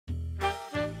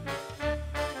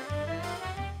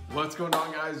What's going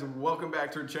on, guys? Welcome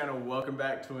back to our channel. Welcome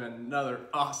back to another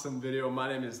awesome video. My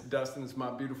name is Dustin. It's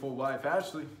my beautiful wife,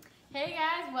 Ashley. Hey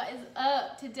guys, what is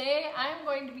up? Today I'm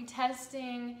going to be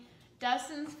testing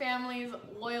Dustin's family's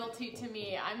loyalty to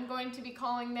me. I'm going to be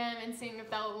calling them and seeing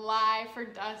if they'll lie for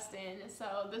Dustin.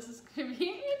 So this is going to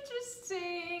be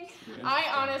interesting. I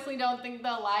honestly don't think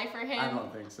they'll lie for him. I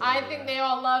don't think so. I think they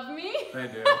all love me. They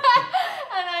do.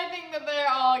 And I think that they're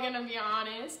all going to be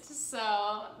honest.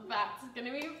 So that's going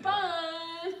to be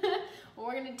fun.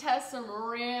 We're going to test some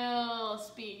real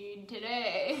speed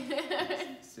today.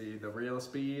 See the real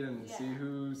speed and see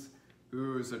who's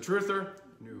a truther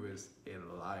and who is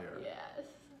a liar. Yes.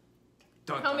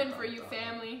 Coming for you,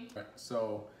 family. Right,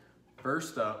 so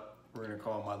first up, we're gonna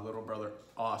call my little brother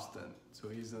Austin. So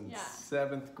he's in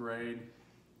 7th grade.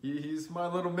 He's my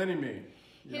little mini-me.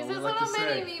 He's his little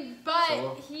mini-me,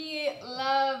 but he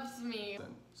loves me.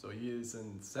 So he is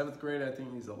in 7th grade. I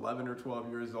think he's 11 or 12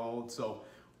 years old. So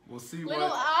we'll see Little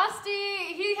Austin,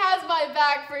 he has my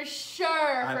back for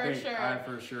sure, I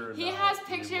for sure He has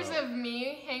pictures of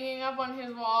me hanging up on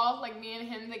his wall, like me and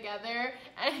him together,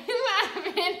 and he's not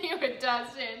a mini with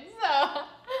Dustin. So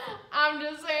I'm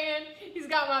just saying, he's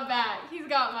got my back. He's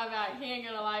got my back. He ain't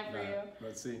gonna lie for you.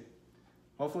 Let's see.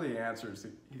 Hopefully he answers.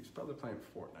 He's probably playing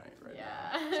Fortnite right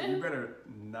now. So you better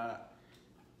not.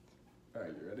 All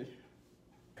right, you ready?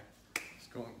 Let's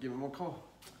go and give him a call.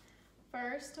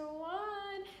 First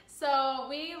one. So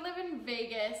we live in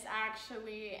Vegas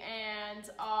actually,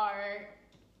 and our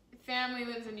family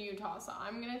lives in Utah. So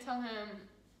I'm gonna tell him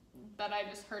that I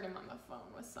just heard him on the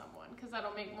phone with someone, because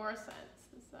that'll make more sense.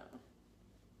 So.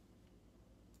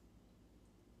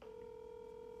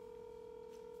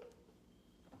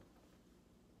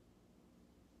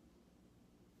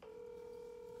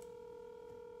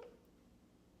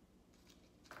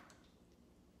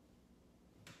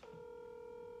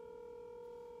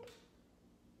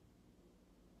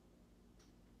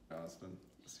 Austin,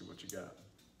 let's see what you got.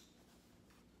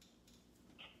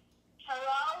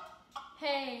 Hello?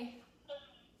 Hey.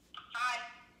 Hi.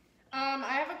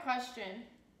 I have a question.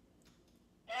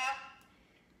 Yeah?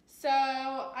 So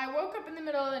I woke up in the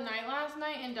middle of the night last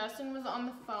night and Dustin was on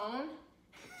the phone.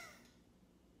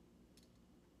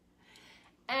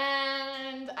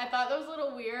 And I thought that was a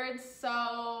little weird,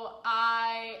 so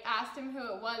I asked him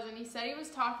who it was, and he said he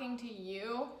was talking to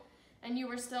you and you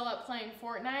were still up playing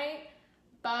Fortnite.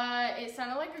 But it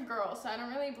sounded like a girl, so I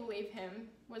don't really believe him.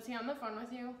 Was he on the phone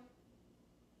with you?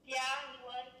 Yeah, he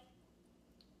was.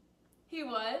 He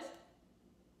was?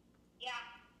 Yeah.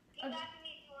 He asked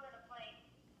me if he wanted to play.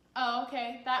 Oh,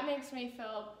 okay. That makes me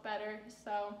feel better,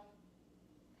 so.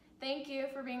 Thank you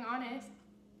for being honest.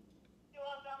 You're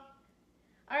welcome.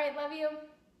 All right, love you.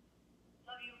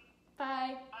 Love you.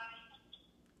 Bye. Bye.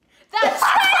 That's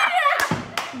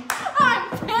I'm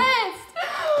pissed!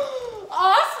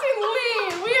 Austin Lee!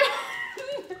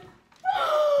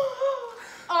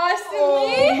 Austin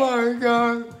Lee? Oh my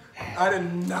god. I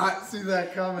did not see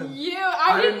that coming.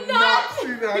 I did not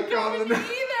see that coming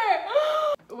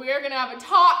either. We are gonna have a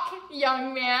talk,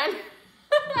 young man.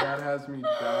 That has me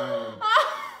dying.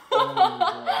 I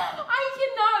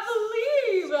cannot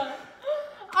believe.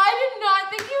 I did not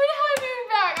think he would have me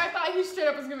back. I thought he straight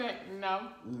up was gonna be like, no.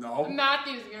 No.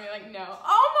 Matthew was gonna be like, no.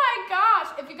 Oh my gosh.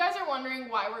 If you guys are wondering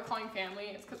why we're calling family,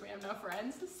 it's because we have no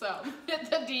friends. So hit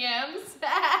the DMs.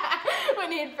 We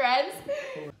need friends.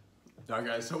 Now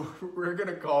guys, so we're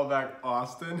gonna call back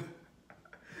Austin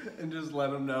and just let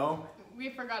him know. We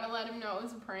forgot to let him know it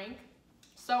was a prank.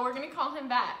 So we're gonna call him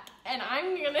back. And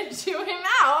I'm gonna chew him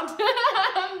out.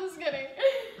 I'm just kidding.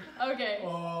 Okay.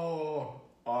 Oh.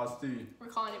 Austin. We're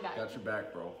calling him back. Got your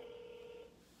back, bro.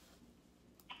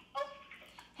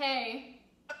 Hey.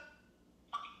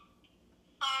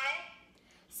 Hi.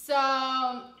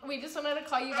 So, we just wanted to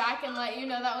call you back and let you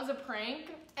know that was a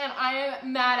prank. And I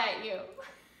am mad at you.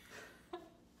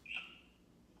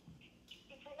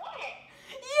 What?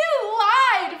 You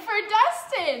lied for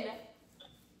Dustin.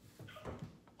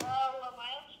 Am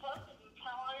I supposed to be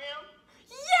telling him?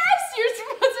 Yes, you're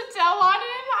supposed to tell on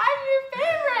him. I'm your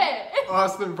favorite.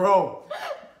 Austin, bro.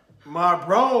 My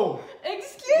bro.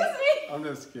 Excuse me. I'm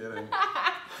just kidding.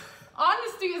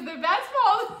 Honesty is the best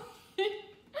policy.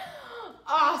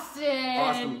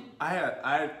 Austin.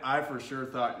 I for sure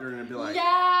thought you were gonna be like,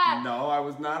 yeah. No, I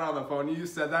was not on the phone. You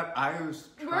said that. I was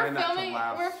trying not to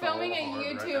laugh. We're filming a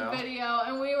YouTube video,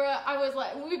 and I was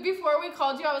like, before we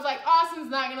called you, I was like, Austin's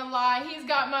not gonna lie. He's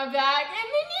got my back, and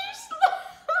then you just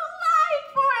lied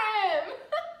for him.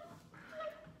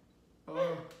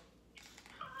 Oh.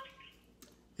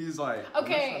 He's like...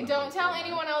 Okay, don't tell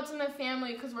anyone else in the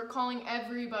family because we're calling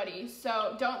everybody.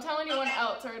 So don't tell anyone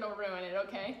else or it'll ruin it,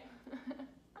 okay?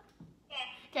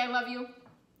 Okay, love you.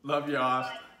 Love you,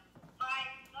 Austin. Bye.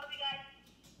 Love you guys.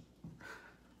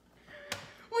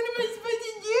 What am I supposed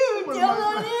to do? Tell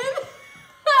on him?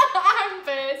 I'm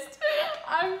pissed.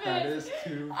 I'm pissed. That is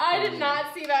too funny. I did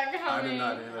not see that coming. I did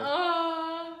not either.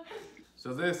 Oh.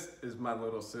 So this is my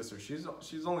little sister. She's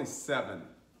only 7.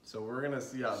 So we're gonna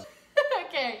see how.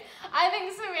 Okay, I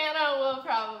think Savannah will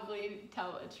probably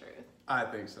tell the truth. I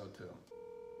think so too.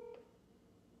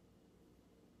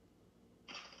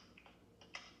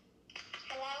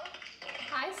 Hello?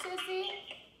 Hi, Sissy.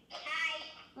 Hi.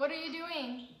 What are you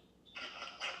doing?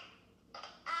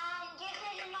 Just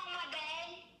sitting on my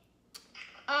bed.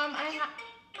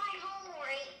 My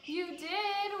homework. You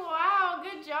did? Wow,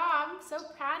 good job. So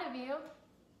proud of you.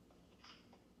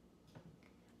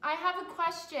 I have a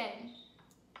question.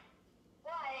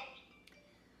 What?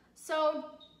 So,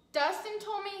 Dustin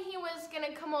told me he was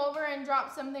gonna come over and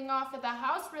drop something off at the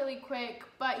house really quick,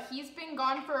 but he's been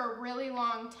gone for a really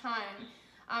long time.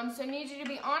 So I need you to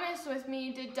be honest with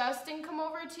me. Did Dustin come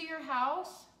over to your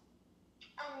house?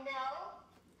 No.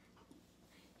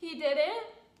 He didn't?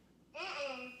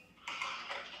 Mm-mm.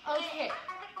 Okay. I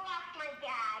have to go ask my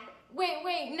dad.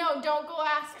 Wait, no, don't go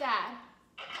ask Dad.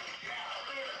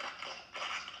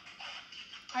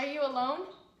 Are you alone?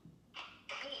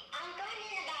 I'm going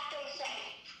in the bathroom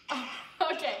soon.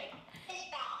 Oh, okay. This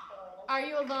bathroom. Are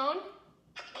you alone?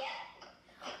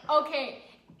 Yeah. Okay.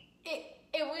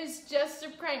 It was just a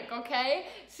prank, okay?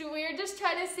 So we were just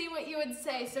trying to see what you would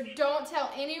say. So don't tell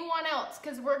anyone else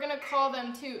because we're going to call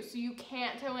them too. So you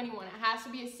can't tell anyone. It has to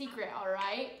be a secret, all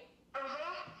right?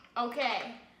 Uh-huh.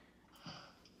 Okay.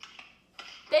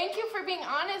 Thank you for being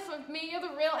honest with me. You're the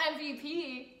real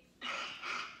MVP.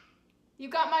 You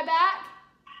got my back?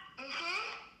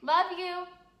 Mm-hmm. Love you.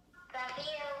 Love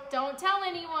you. Don't tell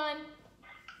anyone.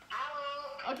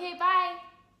 I won't. Okay, bye.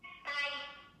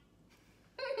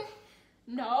 Bye.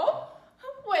 No?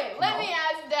 Wait, let me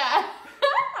ask Dad.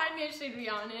 I knew she'd be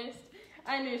honest.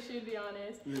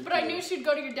 But I knew she'd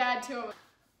go to your dad too.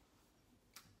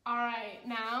 Alright,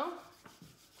 now,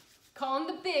 calling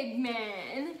the big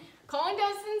man. Calling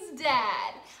Dustin's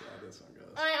dad. See how this one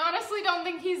goes. I honestly don't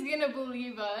think he's gonna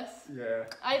believe us. Yeah.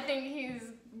 I think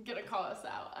he's gonna call us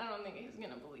out. I don't think he's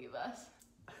gonna believe us.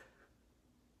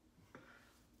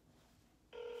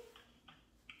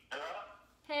 Hello?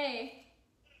 Hey,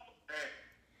 Hey.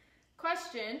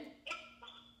 question.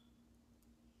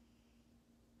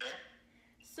 Hey.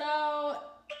 So,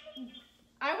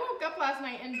 I woke up last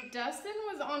night and Dustin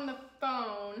was on the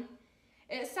phone.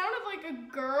 It sounded like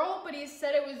a girl, but he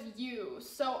said it was you.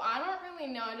 So I don't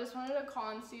really know. I just wanted to call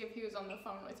and see if he was on the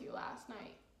phone with you last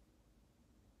night.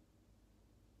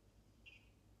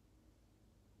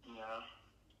 No.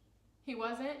 He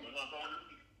wasn't? Was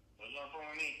on phone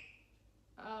with me.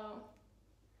 Oh.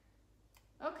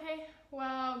 Okay.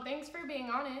 Well, thanks for being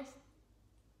honest.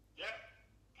 Yep.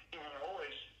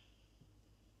 Always.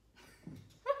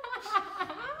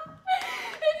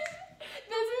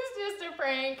 This is just a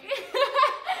prank.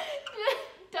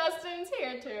 Dustin's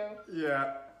here too.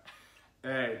 Yeah.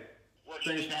 Hey.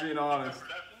 Thanks for being honest.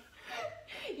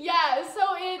 Yeah, so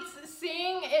it's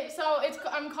seeing it. So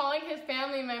I'm calling his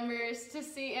family members to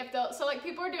see if they'll. So like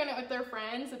people are doing it with their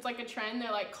friends. It's like a trend.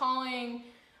 They're like calling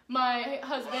my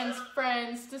husband's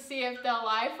friends to see if they'll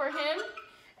lie for him.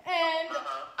 And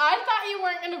I thought you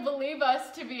weren't gonna believe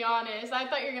us, to be honest. I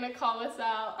thought you were gonna call us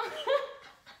out.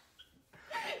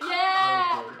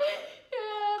 Yeah. Okay.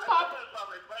 Yeah, Papa.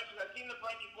 I've seen the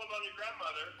prank you pulled on your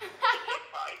grandmother.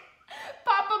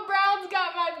 Papa Brown's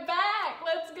got my back.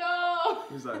 Let's go.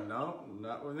 He's like, no,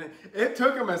 not with me. It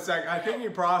took him a sec. I think he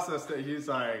processed it. He's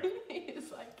like,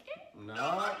 He's like, no. I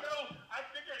know. I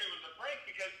figured it was a prank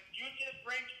because you just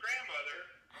pranked your grandmother,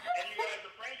 and you guys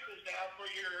are pranksters now for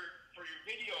your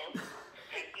video,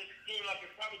 and just doing like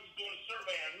you're probably just doing a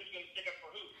survey on who's gonna stick up for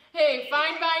who. hey,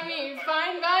 fine by me.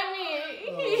 Fine by me.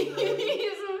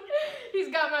 He's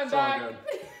got my It's all back. good.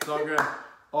 It's all good.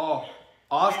 Oh,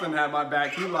 Austin had my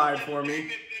back. He lied for me.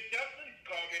 If Dustin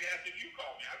called me and asked if you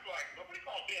called me, I'd be like, nobody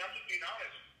called me. I'm just being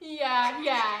honest. Yeah.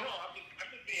 No, I'm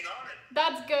just being honest.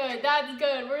 That's good. That's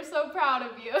good. We're so proud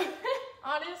of you.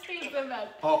 Honesty is the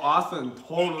best. Oh, Austin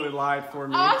totally lied for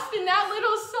me. Austin, that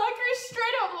little sucker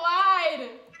straight up lied.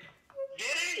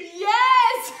 Did he?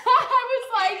 Yes. I was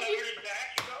like, You covered his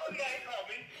back? You know, yeah, he called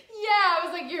me. yeah. I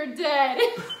was like, you're dead.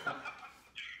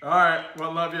 All right.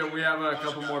 Well, love you. We have a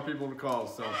couple more people to call,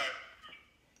 so All right.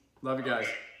 love you guys.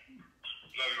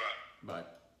 Love you, bye. Bye.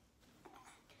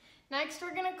 Next,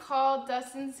 we're gonna call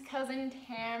Dustin's cousin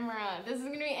Tamara. This is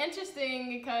gonna be interesting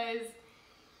because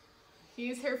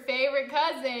he's her favorite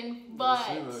cousin, but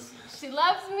she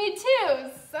loves me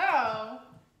too, so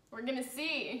we're gonna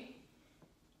see.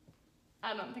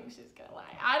 I don't think she's gonna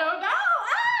lie. I don't know.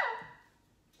 Ah!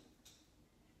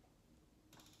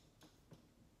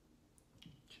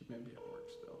 She may be at work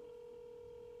still.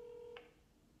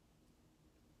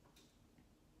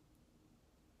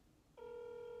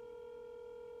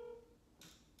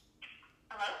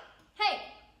 Hello? Hey.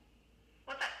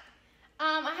 What's up?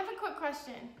 I have a quick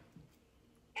question.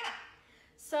 Yeah.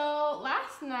 So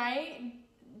last night,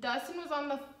 Dustin was on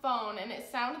the phone and it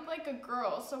sounded like a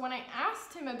girl. So when I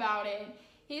asked him about it,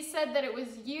 he said that it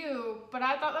was you, but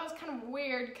I thought that was kind of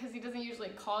weird because he doesn't usually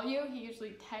call you. He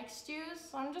usually texts you.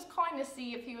 So I'm just calling to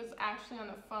see if he was actually on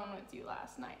the phone with you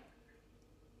last night.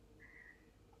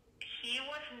 He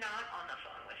was not on the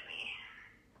phone with me.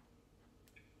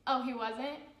 Oh, he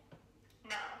wasn't?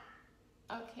 No.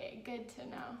 Okay, good to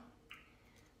know.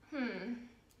 I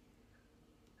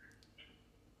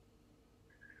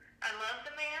love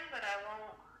the man, but I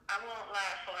won't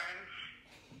lie for him.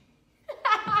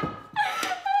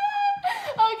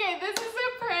 Okay, this is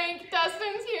a prank.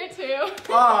 Dustin's here too.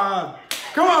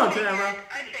 Come on, Tamara.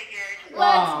 I figured.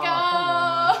 Let's go.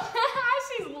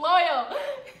 She's loyal.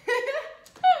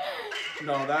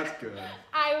 No, that's good.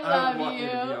 I love want you. you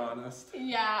to be honest.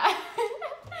 Yeah.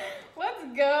 Let's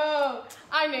go.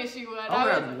 I knew she would. I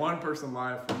only had one person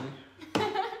lie for me.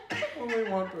 Only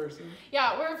one person.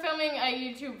 Yeah, we're filming a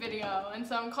YouTube video, and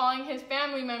so I'm calling his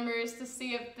family members to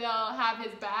see if they'll have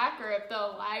his back or if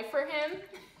they'll lie for him.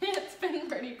 It's been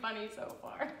pretty funny so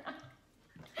far.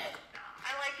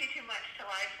 I like you too much to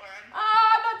lie for him.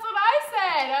 That's what I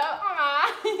said.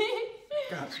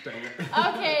 Gosh dang it.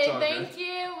 Okay, thank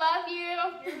you. Love you.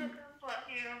 Love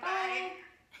you. Bye.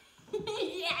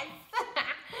 Yes.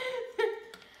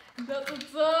 That's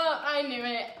what's up. I knew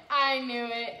it. I knew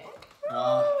it.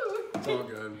 It's all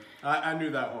good. I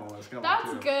knew that one was coming.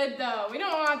 That's too. good though. We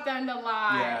don't want them to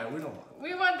lie. Yeah, we don't want.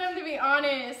 We want them to be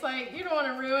honest. Like, you don't want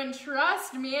to ruin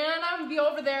trust, man. I'm gonna be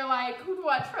over there like, who do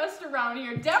I trust around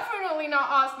here? Definitely not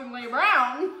Austin Lee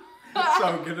Brown.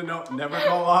 So good to know. Never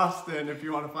call Austin if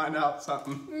you want to find out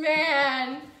something.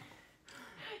 Man.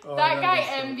 Oh, that guy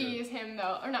so envies him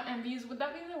though. Or not envies, would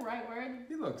that be the right word?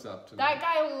 He looks up to me. That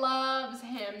guy loves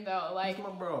him though. Like, he's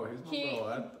my bro. He's my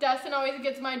bro. Dustin always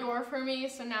gets my door for me,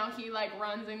 so now he like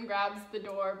runs and grabs the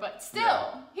door. But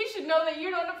still, he should know that you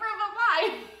don't approve of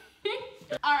mine.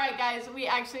 Alright guys, we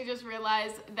actually just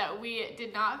realized that we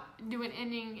did not do an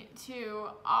ending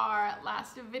to our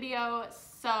last video,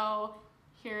 so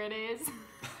here it is.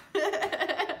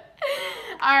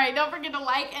 Alright, don't forget to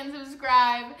like and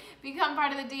subscribe. Become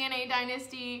part of the DNA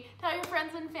Dynasty. Tell your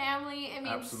friends and family. It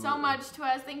means so much to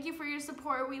us. Thank you for your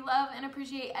support. We love and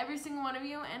appreciate every single one of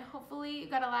you, and hopefully you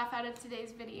got a laugh out of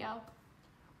today's video.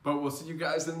 But we'll see you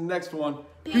guys in the next one.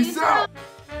 Peace out.